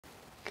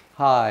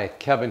Hi,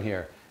 Kevin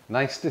here.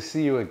 Nice to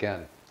see you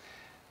again.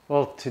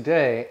 Well,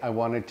 today I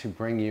wanted to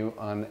bring you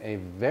on a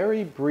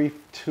very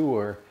brief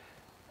tour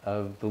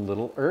of the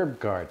little herb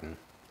garden.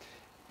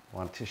 I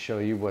want to show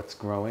you what's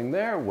growing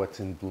there,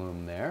 what's in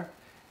bloom there,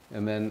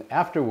 and then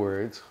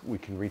afterwards we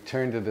can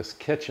return to this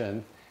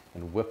kitchen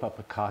and whip up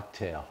a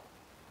cocktail.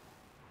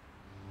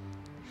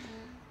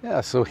 Yeah,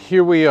 so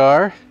here we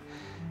are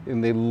in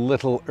the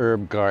little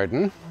herb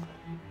garden.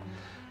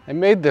 I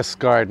made this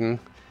garden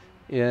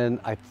in,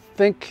 I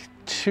think,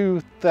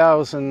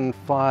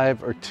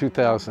 2005 or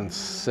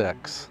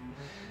 2006,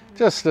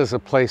 just as a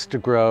place to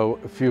grow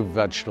a few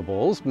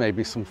vegetables,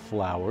 maybe some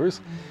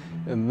flowers.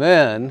 And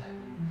then,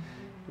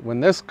 when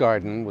this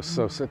garden was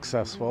so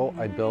successful,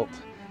 I built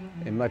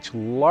a much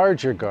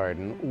larger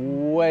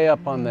garden way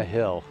up on the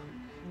hill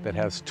that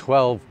has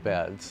 12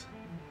 beds.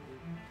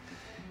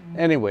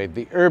 Anyway,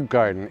 the herb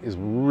garden is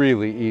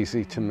really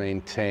easy to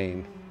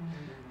maintain.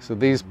 So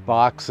these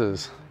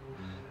boxes,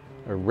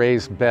 or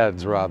raised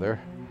beds rather,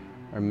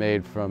 are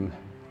made from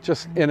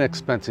just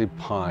inexpensive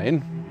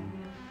pine.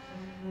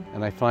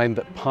 And I find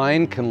that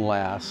pine can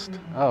last,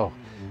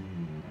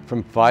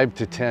 from 5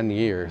 to 10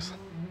 years.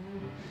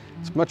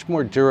 It's much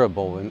more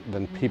durable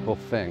than people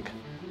think.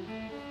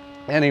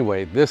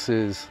 Anyway, this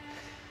is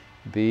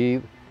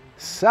the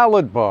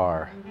salad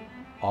bar,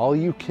 all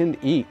you can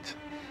eat.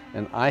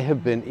 And I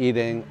have been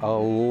eating a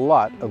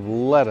lot of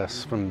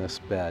lettuce from this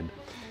bed.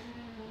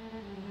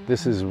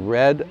 This is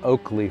red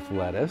oak leaf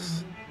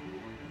lettuce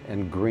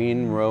and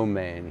green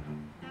romaine.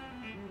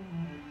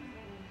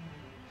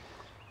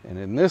 And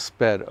in this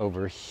bed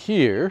over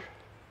here,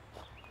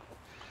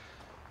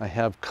 I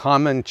have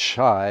common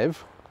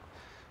chive,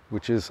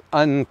 which is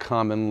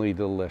uncommonly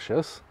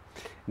delicious.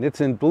 And it's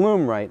in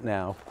bloom right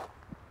now.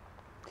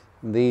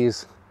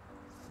 These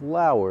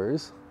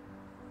flowers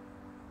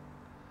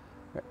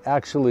are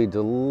actually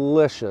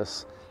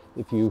delicious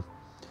if you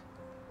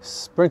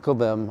sprinkle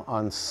them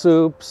on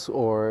soups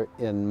or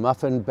in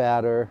muffin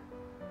batter.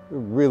 They're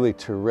really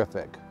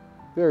terrific,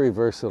 very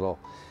versatile.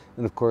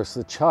 And of course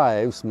the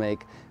chives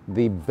make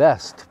the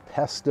best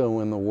pesto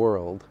in the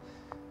world.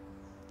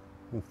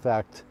 In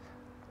fact,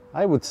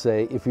 I would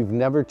say if you've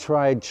never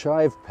tried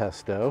chive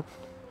pesto,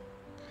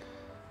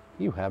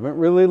 you haven't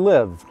really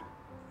lived.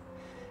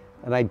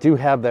 And I do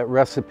have that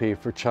recipe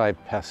for chive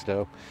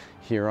pesto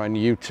here on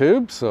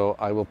YouTube, so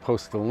I will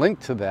post a link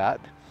to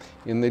that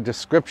in the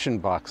description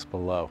box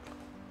below.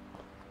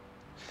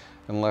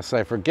 Unless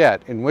I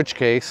forget, in which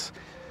case,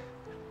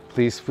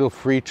 please feel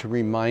free to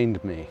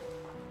remind me.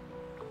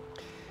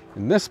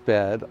 In this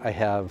bed, I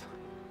have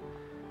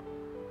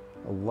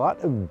a lot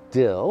of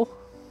dill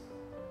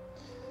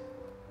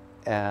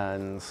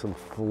and some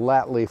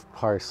flat leaf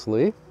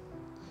parsley,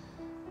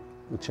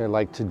 which I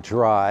like to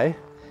dry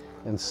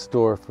and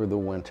store for the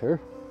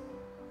winter.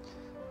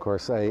 Of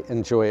course, I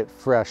enjoy it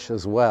fresh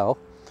as well.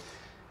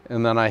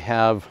 And then I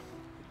have,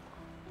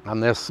 on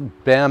this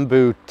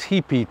bamboo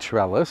teepee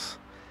trellis,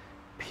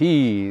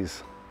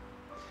 peas.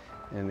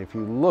 And if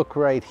you look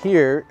right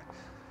here,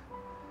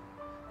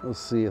 you'll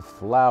see a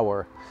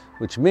flower,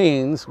 which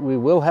means we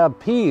will have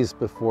peas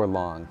before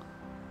long.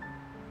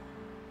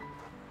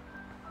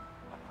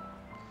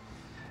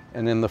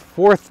 And in the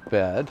fourth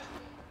bed,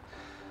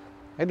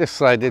 I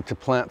decided to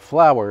plant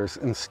flowers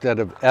instead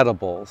of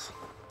edibles.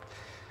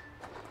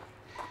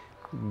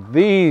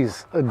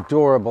 These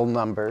adorable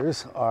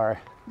numbers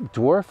are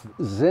dwarf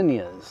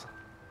zinnias.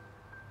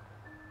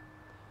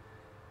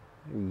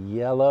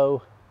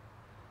 Yellow,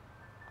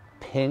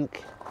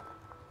 pink,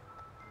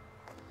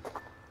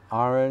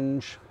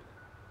 orange,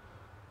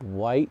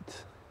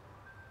 white.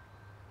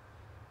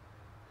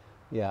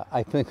 Yeah,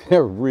 I think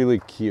they're really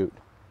cute.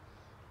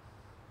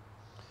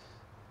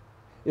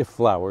 If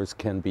flowers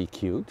can be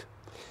cute.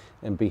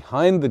 And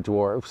behind the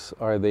dwarfs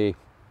are the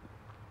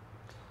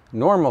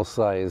normal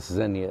size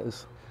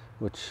zinnias,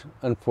 which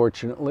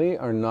unfortunately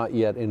are not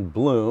yet in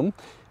bloom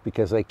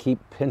because I keep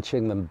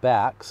pinching them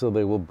back so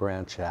they will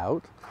branch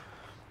out.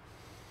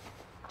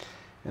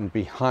 And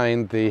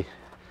behind the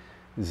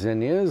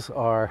zinnias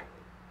are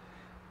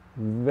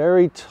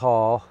very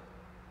tall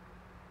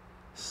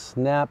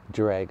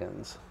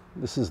snapdragons.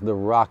 This is the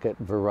rocket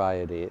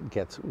variety. It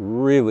gets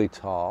really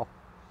tall.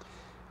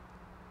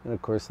 And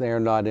of course, they are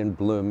not in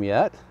bloom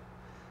yet,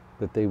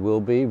 but they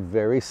will be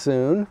very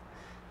soon.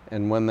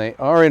 And when they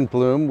are in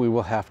bloom, we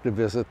will have to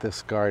visit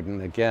this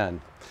garden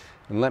again.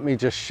 And let me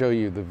just show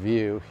you the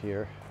view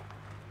here.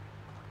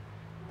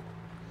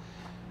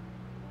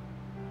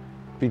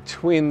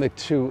 Between the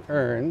two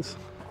urns,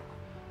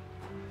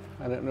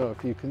 I don't know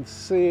if you can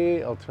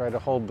see, I'll try to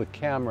hold the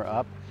camera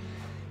up.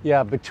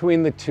 Yeah,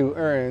 between the two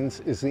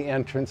urns is the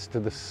entrance to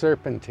the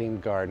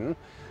Serpentine Garden,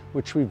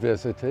 which we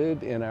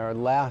visited in our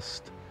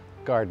last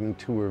garden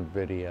tour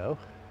video.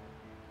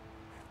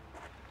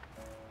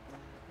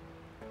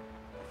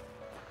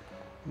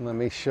 Let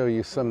me show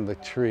you some of the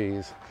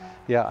trees.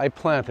 Yeah, I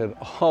planted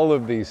all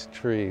of these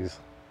trees.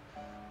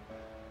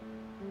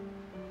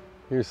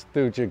 Here's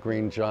Thuja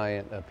Green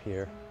Giant up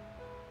here.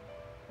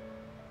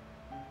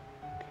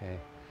 Okay.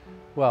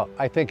 Well,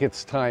 I think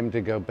it's time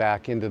to go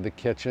back into the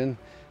kitchen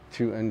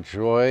to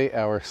enjoy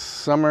our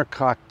summer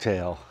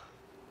cocktail.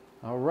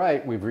 All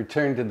right, we've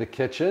returned to the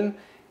kitchen,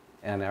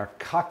 and our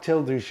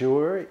cocktail du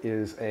jour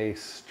is a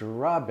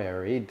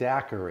strawberry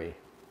daiquiri.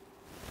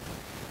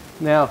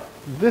 Now,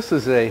 this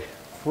is a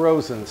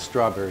frozen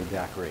strawberry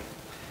daiquiri,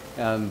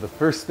 and the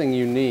first thing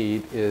you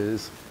need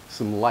is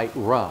some light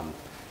rum.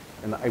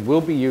 And I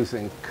will be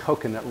using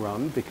coconut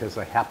rum because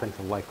I happen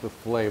to like the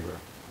flavor.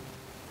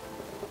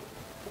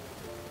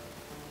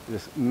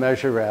 Just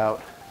measure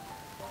out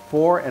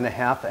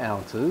 4.5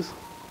 ounces.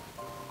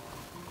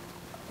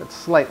 That's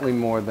slightly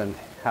more than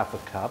half a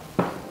cup.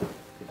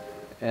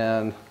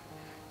 And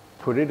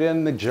put it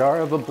in the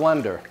jar of a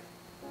blender.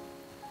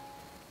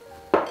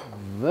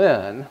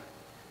 Then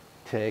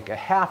take a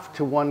half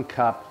to 1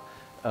 cup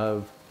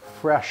of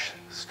fresh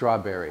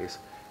strawberries.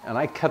 And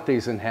I cut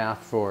these in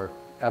half for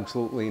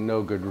absolutely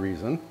no good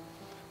reason.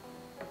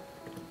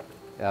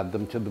 Add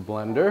them to the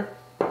blender.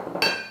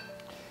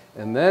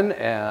 And then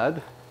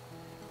add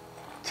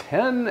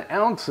 10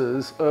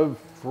 ounces of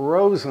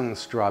frozen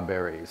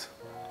strawberries.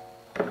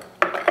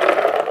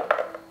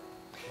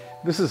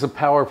 This is a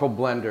powerful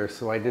blender,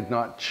 so I did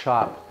not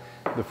chop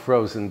the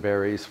frozen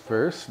berries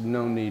first,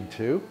 no need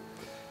to.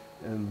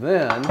 And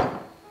then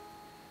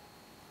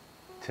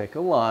take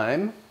a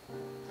lime,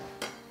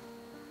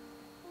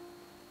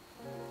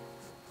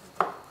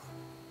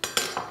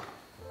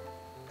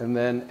 and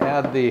then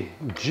add the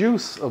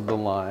juice of the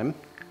lime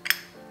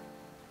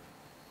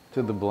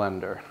to the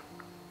blender.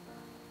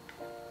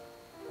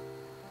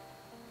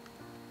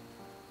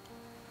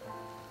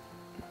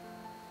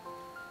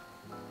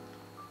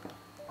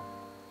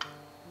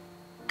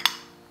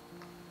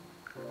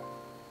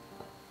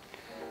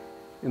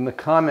 In the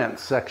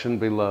comments section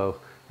below,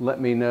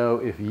 let me know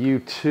if you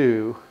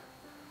too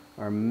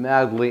are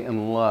madly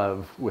in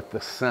love with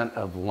the scent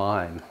of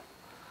lime.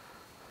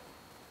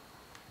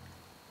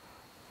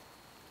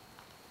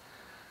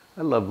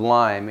 I love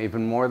lime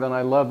even more than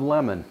I love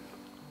lemon.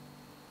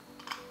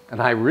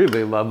 And I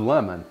really love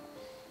lemon.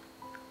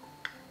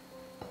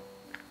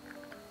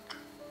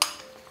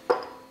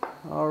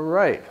 All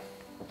right,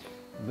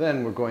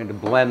 then we're going to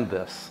blend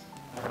this.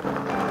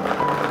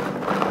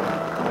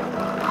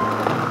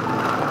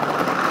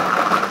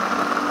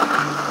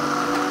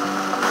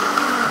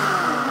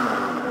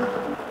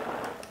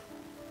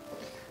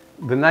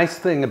 The nice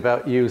thing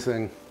about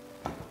using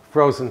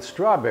frozen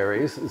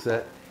strawberries is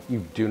that you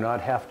do not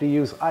have to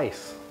use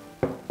ice.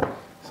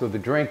 So the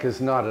drink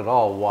is not at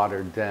all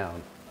watered down.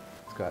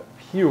 It's got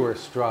pure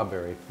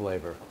strawberry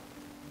flavor.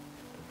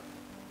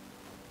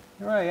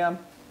 Here I am.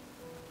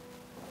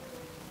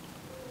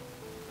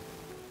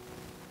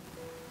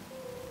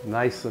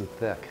 Nice and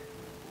thick.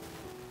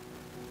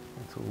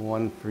 That's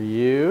one for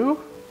you.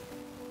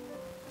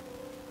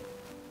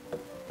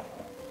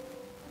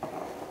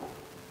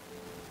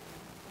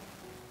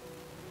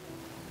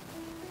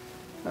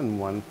 And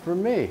one for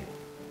me.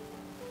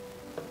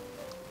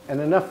 And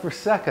enough for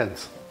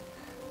seconds.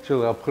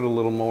 Actually, I'll put a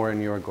little more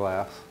in your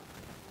glass.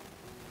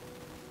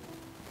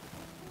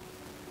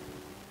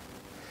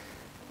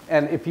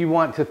 And if you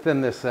want to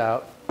thin this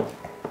out,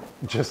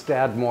 just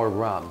add more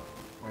rum.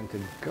 And to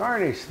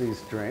garnish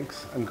these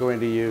drinks, I'm going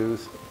to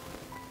use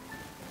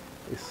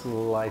a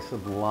slice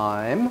of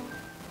lime.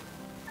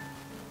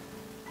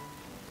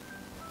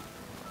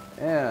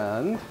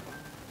 And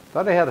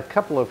thought I had a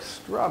couple of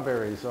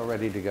strawberries all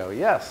ready to go.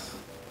 Yes,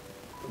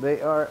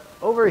 they are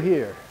over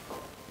here.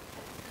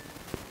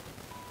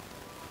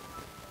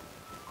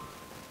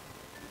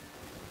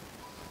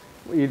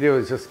 What you do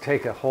is just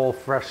take a whole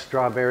fresh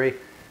strawberry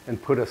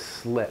and put a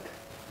slit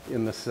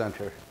in the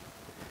center.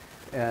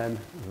 And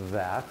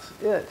that's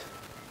it.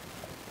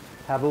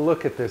 Have a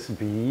look at this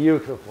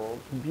beautiful,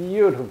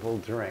 beautiful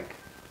drink.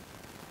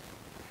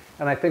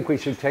 And I think we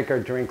should take our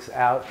drinks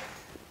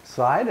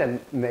outside and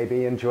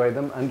maybe enjoy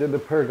them under the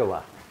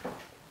pergola.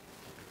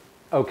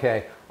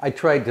 Okay, I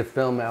tried to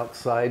film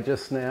outside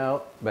just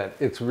now, but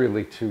it's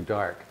really too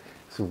dark.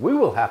 So we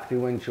will have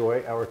to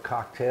enjoy our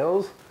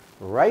cocktails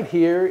right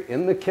here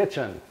in the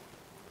kitchen.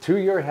 To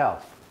your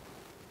health.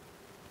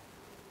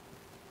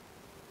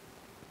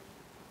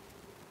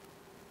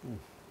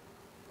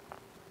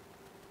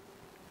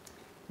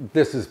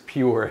 This is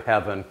pure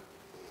heaven,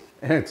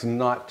 and it's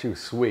not too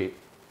sweet.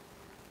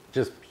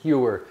 Just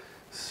pure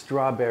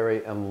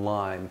strawberry and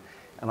lime.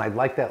 And I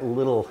like that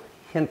little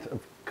hint of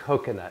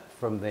coconut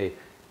from the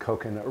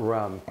coconut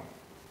rum.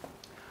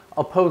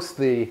 I'll post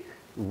the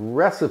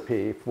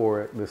recipe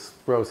for this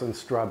frozen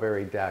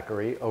strawberry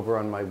daiquiri over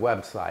on my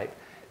website,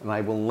 and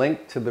I will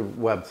link to the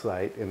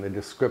website in the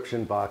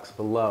description box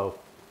below.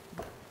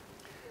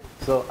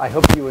 So I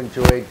hope you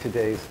enjoyed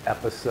today's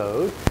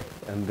episode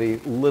and the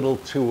little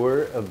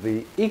tour of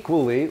the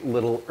equally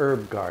little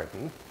herb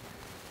garden.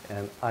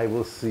 And I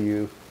will see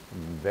you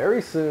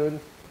very soon.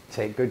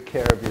 Take good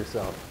care of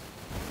yourself.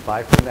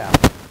 Bye for now.